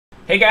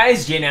Hey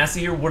guys, JNasty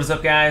here. What is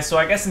up, guys? So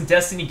I got some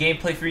Destiny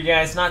gameplay for you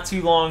guys. Not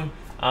too long,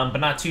 but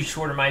not too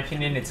short in my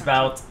opinion. It's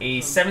about a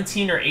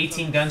 17 or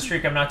 18 gun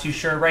streak. I'm not too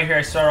sure. Right here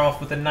I start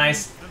off with a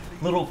nice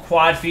little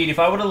quad feed. If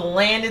I would have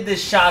landed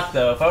this shot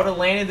though, if I would have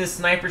landed this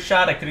sniper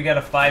shot, I could have got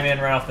a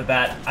 5-man right off the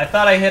bat. I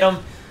thought I hit him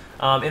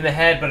in the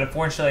head, but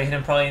unfortunately I hit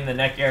him probably in the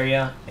neck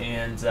area.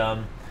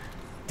 And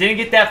didn't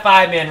get that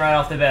 5-man right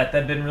off the bat.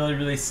 That'd been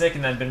really sick,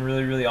 and that'd been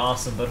really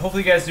awesome. But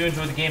hopefully you guys do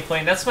enjoy the gameplay.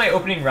 And that's my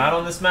opening round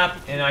on this map,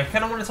 and I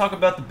kind of want to talk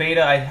about the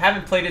beta. I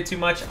haven't played it too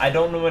much. I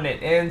don't know when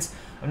it ends.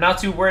 I'm not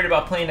too worried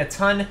about playing a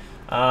ton,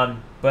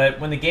 but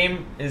when the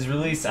game is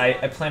released,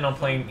 I plan on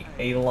playing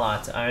a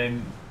lot.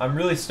 I'm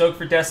really stoked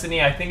for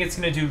Destiny. I think it's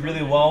going to do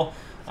really well.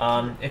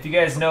 If you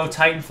guys know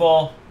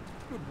Titanfall,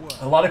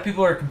 a lot of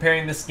people are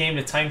comparing this game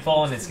to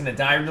Titanfall, and it's going to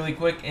die really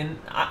quick. And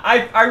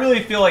I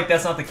really feel like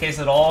that's not the case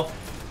at all.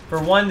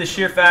 For one, the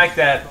sheer fact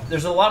that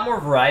there's a lot more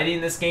variety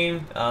in this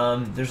game.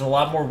 There's a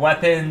lot more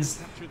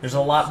weapons. There's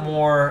a lot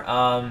more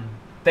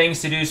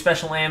things to do.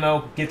 Special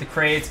ammo, get the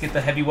crates, get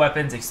the heavy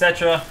weapons,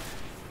 etc.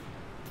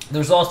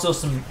 There's also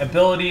some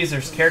abilities.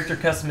 There's character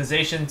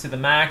customization to the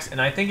max,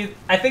 and I think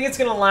it's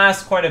gonna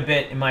last quite a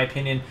bit, in my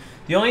opinion.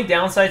 The only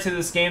downside to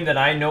this game that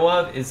I know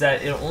of is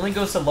that it only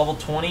goes to level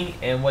 20,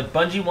 and what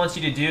Bungie wants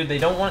you to do, they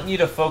don't want you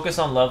to focus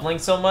on leveling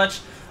so much.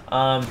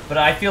 But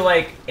I feel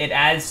like it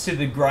adds to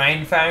the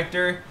grind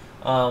factor.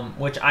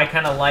 Which I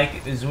kind of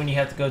like, is when you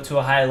have to go to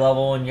a high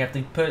level and you have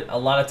to put a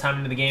lot of time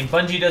into the game.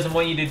 Bungie doesn't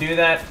want you to do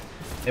that.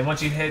 They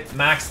want you to hit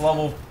max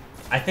level.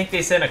 I think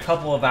they said in a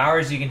couple of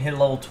hours you can hit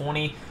level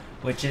 20,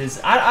 which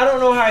is, I don't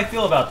know how I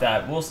feel about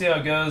that. We'll see how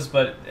it goes,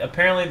 but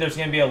apparently there's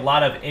going to be a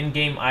lot of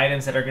in-game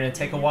items that are going to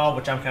take a while,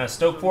 which I'm kind of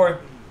stoked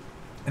for.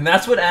 And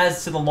that's what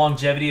adds to the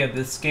longevity of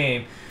this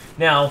game.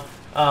 Now,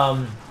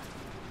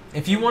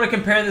 if you want to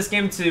compare this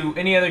game to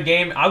any other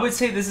game, I would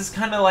say this is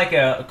kind of like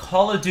a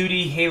Call of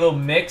Duty Halo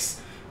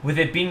mix, with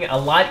it being a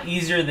lot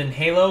easier than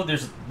Halo.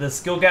 The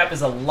skill gap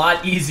is a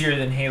lot easier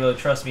than Halo,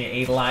 trust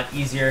me, a lot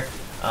easier.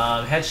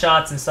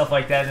 Headshots and stuff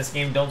like that in this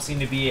game don't seem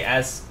to be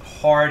as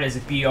hard as a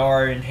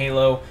BR in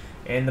Halo,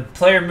 and the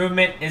player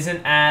movement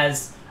isn't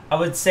as, I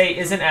would say,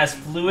 isn't as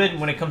fluid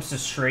when it comes to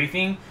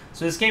strafing.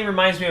 So this game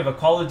reminds me of a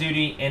Call of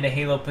Duty and a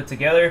Halo put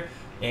together.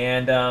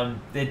 And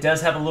it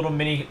does have a little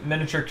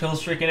miniature kill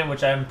streak in it,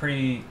 which I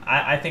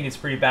think it's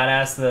pretty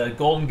badass. The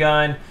golden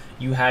gun,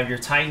 you have your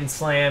Titan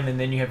Slam, and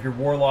then you have your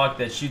Warlock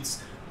that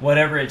shoots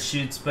whatever it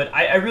shoots. But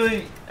I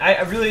really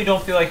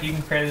don't feel like you can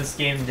compare this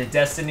game to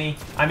Destiny.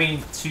 I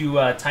mean to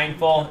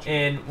Titanfall.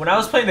 And when I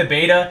was playing the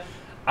beta,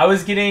 I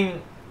was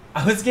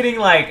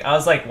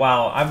like,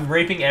 wow, I'm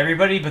raping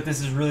everybody, but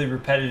this is really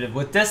repetitive.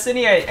 With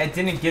Destiny, I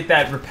didn't get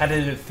that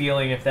repetitive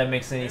feeling, if that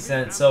makes any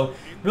sense. So,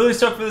 really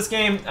stoked for this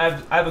game. I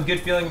have a good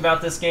feeling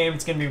about this game.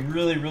 It's going to be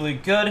really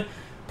good.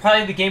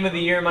 Probably the game of the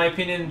year, in my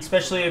opinion,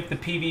 especially if the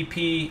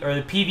PvP, or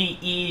the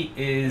PvE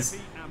is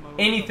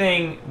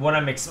anything what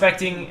I'm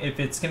expecting. If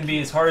it's going to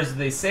be as hard as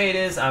they say it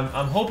is, I'm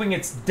hoping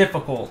it's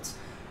difficult.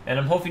 And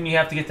I'm hoping you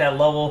have to get that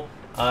level,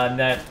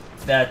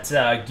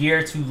 that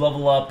gear to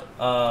level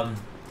up.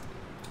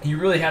 You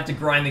really have to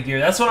grind the gear.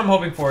 That's what I'm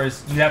hoping for,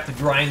 is you have to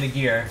grind the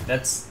gear.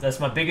 That's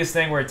my biggest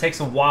thing, where it takes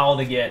a while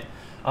to get.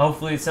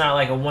 Hopefully it's not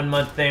like a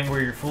 1-month thing where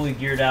you're fully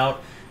geared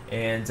out.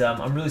 And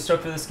I'm really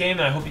stoked for this game,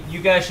 and I hope you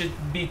guys should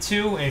be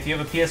too. And if you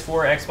have a PS4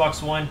 or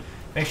Xbox One,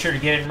 make sure to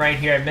get it right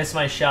here. I missed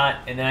my shot,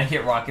 and then I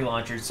hit rocket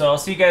launcher. So I'll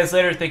see you guys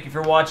later. Thank you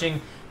for watching.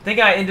 I think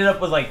I ended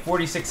up with like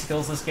 46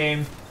 kills this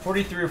game.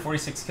 43 or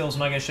 46 kills. I'm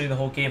not going to show you the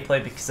whole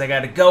gameplay because I got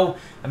to go.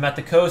 I'm at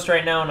the coast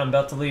right now, and I'm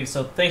about to leave.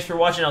 So thanks for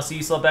watching. I'll see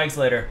you slutbags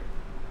later.